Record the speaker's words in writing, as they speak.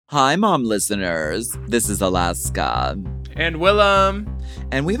Hi, Mom listeners. This is Alaska. And Willem.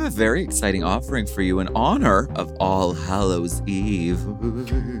 And we have a very exciting offering for you in honor of All Hallows Eve.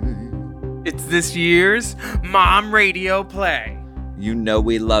 It's this year's Mom Radio Play. You know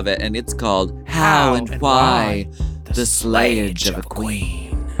we love it, and it's called How and Why, the Slayage of a Queen.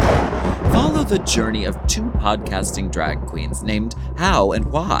 Follow the journey of two podcasting drag queens named How and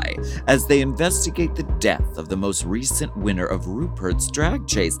Why as they investigate the death of the most recent winner of Rupert's Drag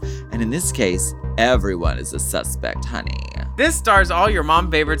Chase. And in this case, everyone is a suspect, honey. This stars all your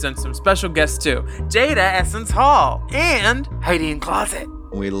mom favorites and some special guests too. Jada Essence Hall and Heidi N Closet.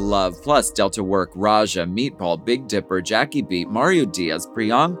 We love. Plus, Delta Work, Raja, Meatball, Big Dipper, Jackie Beat, Mario Diaz,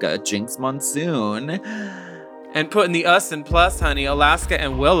 Priyanka, Jinx Monsoon. And putting the us in plus, honey, Alaska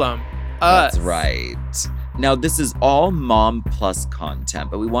and Willem. Us. That's right. Now, this is all Mom Plus content,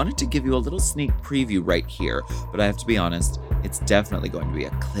 but we wanted to give you a little sneak preview right here. But I have to be honest, it's definitely going to be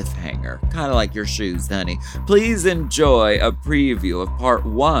a cliffhanger. Kind of like your shoes, honey. Please enjoy a preview of part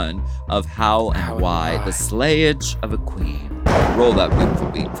 1 of How and Why, the Slayage of a Queen. Roll that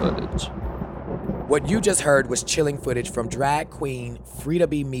beautiful beat footage. What you just heard was chilling footage from drag queen Frida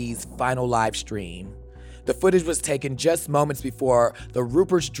B. Me's final live stream. The footage was taken just moments before the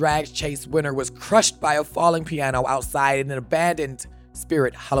Rupert's Drag Chase winner was crushed by a falling piano outside in an abandoned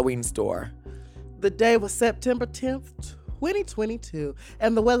Spirit Halloween store. The day was September 10th, 2022,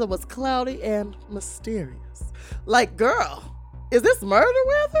 and the weather was cloudy and mysterious. Like, girl, is this murder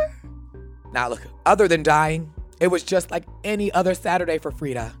weather? Now look, other than dying, it was just like any other Saturday for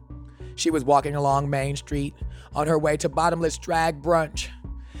Frida. She was walking along Main Street on her way to bottomless drag brunch.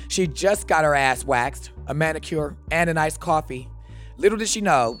 She just got her ass waxed, a manicure, and an iced coffee. Little did she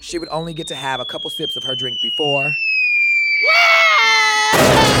know, she would only get to have a couple sips of her drink before...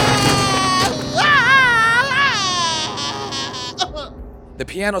 The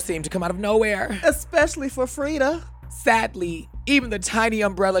piano seemed to come out of nowhere. Especially for Frida. Sadly, even the tiny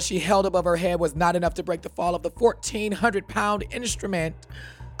umbrella she held above her head was not enough to break the fall of the 1,400-pound instrument.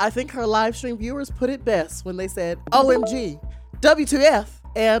 I think her live stream viewers put it best when they said, OMG, W2F,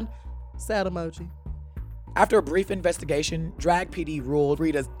 and sad emoji. After a brief investigation, Drag PD ruled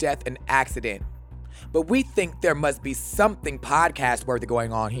Frida's death an accident. But we think there must be something podcast-worthy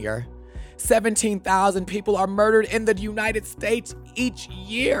going on here. 17,000 people are murdered in the United States each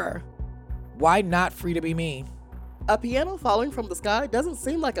year. Why not Frida B. Me? A piano falling from the sky doesn't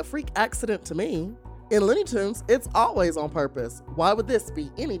seem like a freak accident to me. In Looney Tunes, it's always on purpose. Why would this be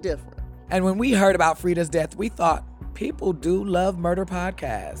any different? And when we heard about Frida's death, we thought, people do love murder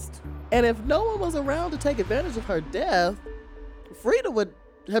podcasts. And if no one was around to take advantage of her death, Frida would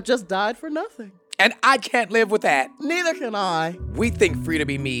have just died for nothing. And I can't live with that. Neither can I. We think Frida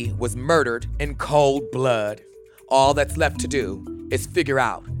B. Me was murdered in cold blood. All that's left to do is figure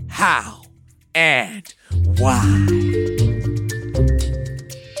out how and why.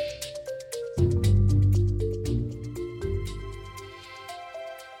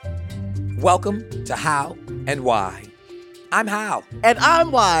 Welcome to How and Why. I'm How. And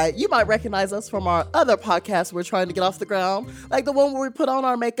I'm Why. You might recognize us from our other podcasts we're trying to get off the ground, like the one where we put on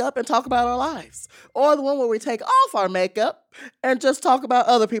our makeup and talk about our lives, or the one where we take off our makeup and just talk about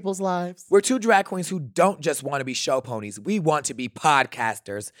other people's lives. We're two drag queens who don't just want to be show ponies. We want to be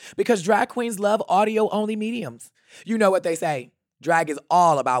podcasters because drag queens love audio-only mediums. You know what they say, drag is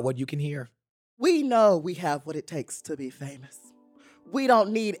all about what you can hear. We know we have what it takes to be famous. We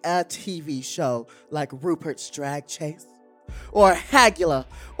don't need a TV show like Rupert's Drag Chase, or Hagula,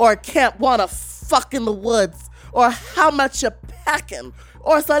 or Camp Wanna Fuck in the Woods, or How Much You Packin',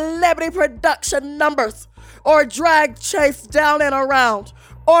 or Celebrity Production Numbers, or Drag Chase Down and Around,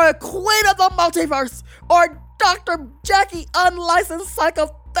 or Queen of the Multiverse, or Dr. Jackie Unlicensed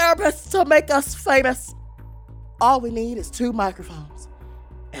Psychotherapist to make us famous. All we need is 2 microphones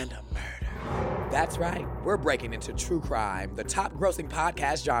and a murder. That's right. We're breaking into true crime, the top grossing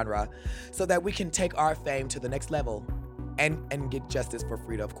podcast genre, so that we can take our fame to the next level and get justice for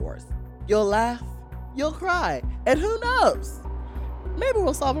Frida, of course. You'll laugh, you'll cry, and who knows? Maybe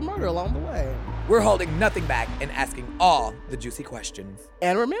we'll solve a murder along the way. We're holding nothing back and asking all the juicy questions.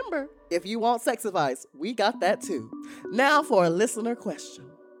 And remember, if you want sex advice, we got that too. Now for a listener question.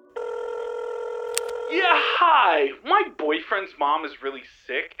 Yeah, hi. My boyfriend's mom is really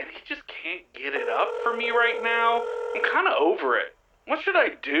sick, and he just can't get it up for me right now. I'm kind of over it. What should I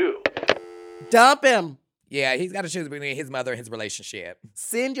do? Dump him. Yeah, he's got to choose between his mother and his relationship.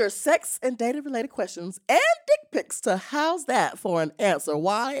 Send your sex and dating-related questions and dick pics to How's That for an answer.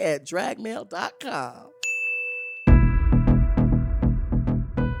 Why@dragmail.com.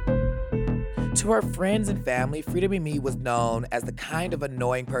 To her friends and family, Frida Mimi was known as the kind of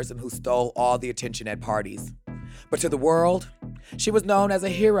annoying person who stole all the attention at parties. But to the world, she was known as a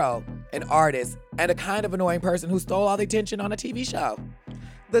hero, an artist, and a kind of annoying person who stole all the attention on a TV show.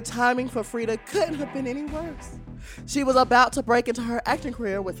 The timing for Frida couldn't have been any worse. She was about to break into her acting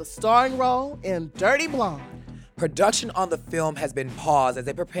career with a starring role in Dirty Blonde. Production on the film has been paused as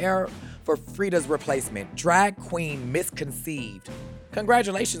they prepare for Frida's replacement, drag queen Misconceived.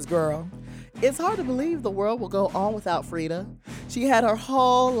 Congratulations, girl. It's hard to believe the world will go on without Frida. She had her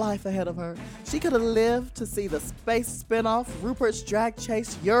whole life ahead of her. She could have lived to see the space spinoff Rupert's Drag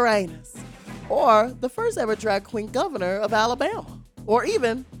Chase Uranus, or the first ever drag queen governor of Alabama, or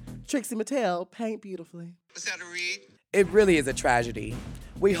even Trixie Mattel Paint Beautifully. Was that a read? It really is a tragedy.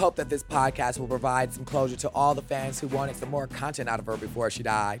 We hope that this podcast will provide some closure to all the fans who wanted some more content out of her before she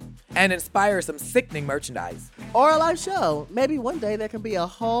died, and inspire some sickening merchandise. Or a live show. Maybe one day there can be a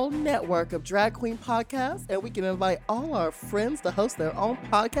whole network of drag queen podcasts, and we can invite all our friends to host their own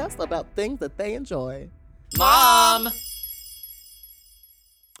podcast about things that they enjoy. Mom!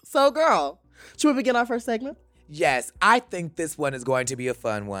 So, girl, should we begin our first segment? Yes, I think this one is going to be a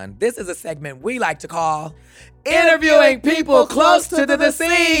fun one. This is a segment we like to call Interviewing People Close to the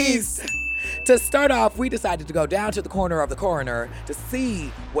Deceased. To start off, we decided to go down to the corner of the coroner to see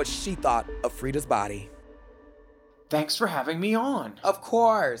what she thought of Frida's body. Thanks for having me on. Of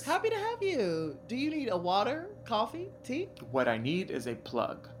course. Happy to have you. Do you need a water, coffee, tea? What I need is a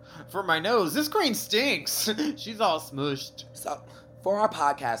plug. For my nose, this queen stinks. She's all smushed. So, for our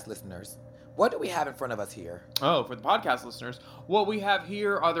podcast listeners, what do we have in front of us here? Oh, for the podcast listeners, what we have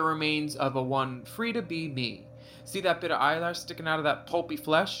here are the remains of a one Frida B. Me. See that bit of eyelash sticking out of that pulpy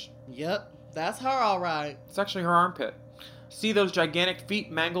flesh? Yep, that's her all right. It's actually her armpit. See those gigantic feet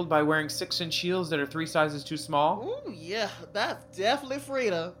mangled by wearing 6-inch heels that are 3 sizes too small? Ooh, yeah, that's definitely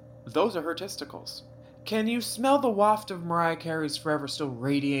Frida. Those are her testicles. Can you smell the waft of Mariah Carey's Forever still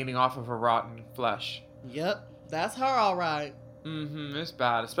radiating off of her rotten flesh? Yep, that's her all right. It's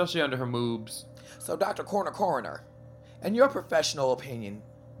bad, especially under her moobs. So, Dr. Coroner, in your professional opinion,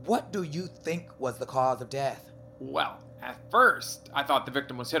 what do you think was the cause of death? Well, at first, I thought the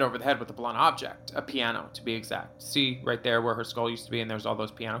victim was hit over the head with a blunt object, a piano to be exact. See, right there where her skull used to be, and there's all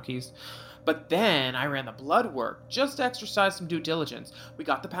those piano keys. But then I ran the blood work, just to exercise some due diligence. We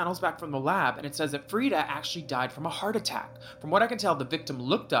got the panels back from the lab, and it says that Frida actually died from a heart attack. From what I can tell, the victim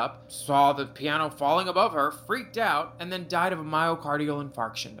looked up, saw the piano falling above her, freaked out, and then died of a myocardial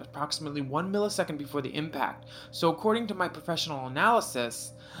infarction, approximately 1 millisecond before the impact. So according to my professional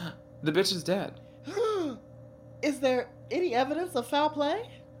analysis, the bitch is dead. Is there any evidence of foul play?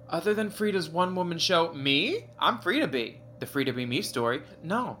 Other than Frida's one-woman show, Me? I'm Frida B. The Frida B. Me story?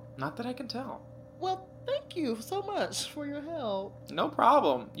 No, not that I can tell. Well, thank you so much for your help. No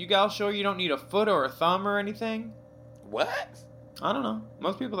problem. You gals sure you don't need a foot or a thumb or anything? What? I don't know.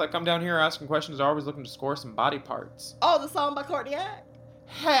 Most people that come down here asking questions are always looking to score some body parts. Oh, the song by Courtney Act?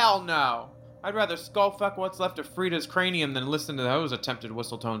 Hell no! I'd rather skull fuck what's left of Frida's cranium than listen to those attempted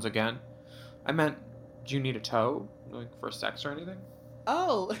whistle tones again. I meant, do you need a toe? Like for sex or anything?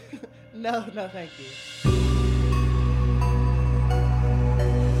 Oh, no, thank you.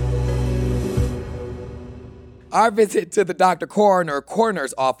 Our visit to the Dr.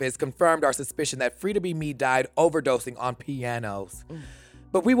 Coroner's office confirmed our suspicion that Frida B. Me died overdosing on pianos.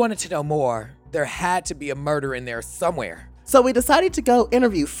 But we wanted to know more. There had to be a murder in there somewhere. So we decided to go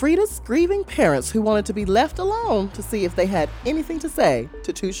interview Frida's grieving parents who wanted to be left alone to see if they had anything to say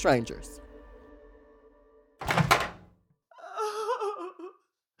to two strangers.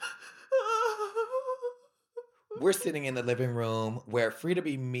 We're sitting in the living room where Frida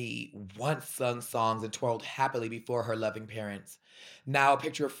B. Me once sung songs and twirled happily before her loving parents. Now a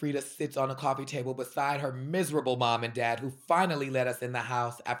picture of Frida sits on a coffee table beside her miserable mom and dad who finally let us in the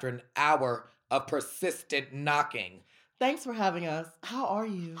house after an hour of persistent knocking. Thanks for having us. How are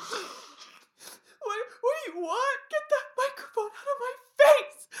you? What do you want? Get that microphone out of my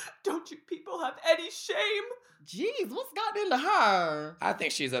face! Don't you people have any shame? Jeez, what's gotten into her? I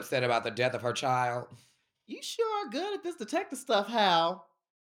think she's upset about the death of her child. You sure are good at this detective stuff, Hal.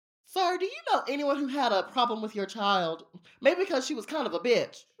 Sir, do you know anyone who had a problem with your child? Maybe because she was kind of a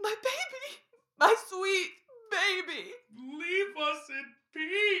bitch. My baby! My sweet baby! Leave us in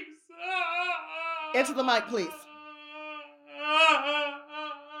peace. Into the mic, please.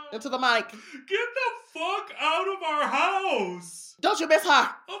 Into the mic. Get the fuck out of our house. Don't you miss her?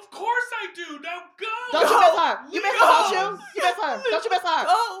 Of course I do. Now go. Don't you miss her? You miss her, don't you? You miss her. Don't you miss her?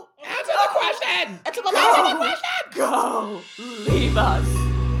 Go! Answer the question! Into the mic. Answer the question. Go! Leave us!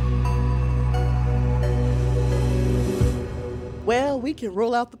 Well, we can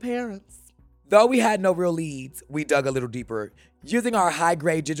rule out the parents. Though we had no real leads, we dug a little deeper. Using our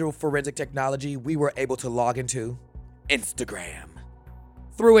high-grade digital forensic technology, we were able to log into Instagram.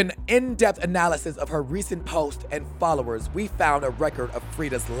 Through an in-depth analysis of her recent posts and followers, we found a record of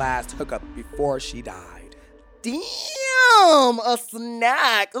Frida's last hookup before she died. Damn, a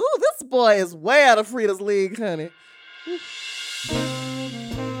snack. Ooh, this boy is way out of Frida's league, honey.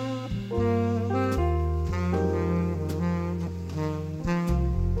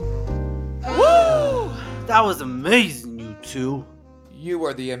 Woo! That was amazing, you two. You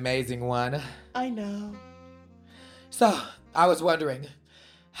were the amazing one. I know. So, I was wondering,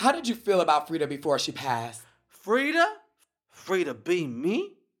 how did you feel about Frida before she passed? Frida? Frida be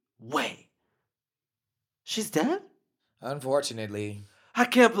me? Wait. She's dead? Unfortunately. I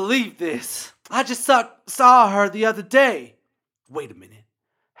can't believe this. I just saw her the other day. Wait a minute.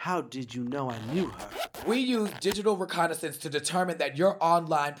 How did you know I knew her? We used digital reconnaissance to determine that your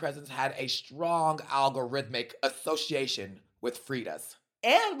online presence had a strong algorithmic association with Frida's.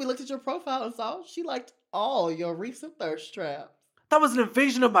 And we looked at your profile and saw she liked all your recent thirst traps. That was an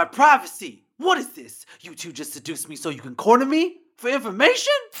invasion of my privacy. What is this? You two just seduced me so you can corner me? For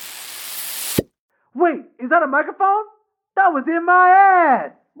information? Wait, is that a microphone? That was in my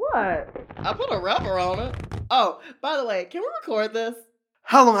ass! What? I put a rubber on it. Oh, by the way, can we record this?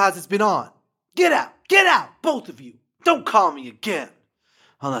 How long has this been on? Get out, both of you. Don't call me again.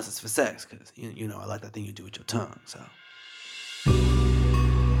 Unless it's for sex, because you know I like that thing you do with your tongue, so.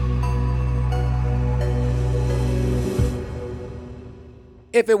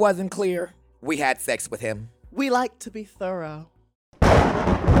 If it wasn't clear, we had sex with him. We like to be thorough.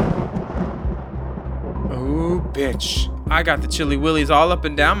 Oh, bitch. I got the chilly willies all up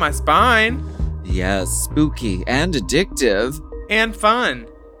and down my spine. Yes, spooky and addictive. And fun.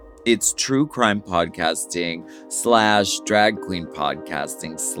 It's true crime podcasting / drag queen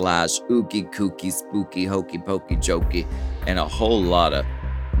podcasting / ookie kooky spooky hokey pokey jokey and a whole lot of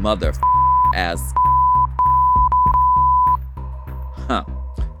mother ass. Huh.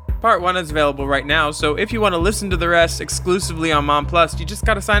 Part 1 is available right now, so if you want to listen to the rest exclusively on Mom Plus, you just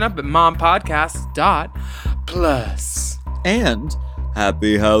gotta sign up at mompodcast.plus. And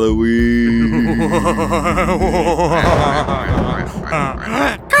happy Halloween!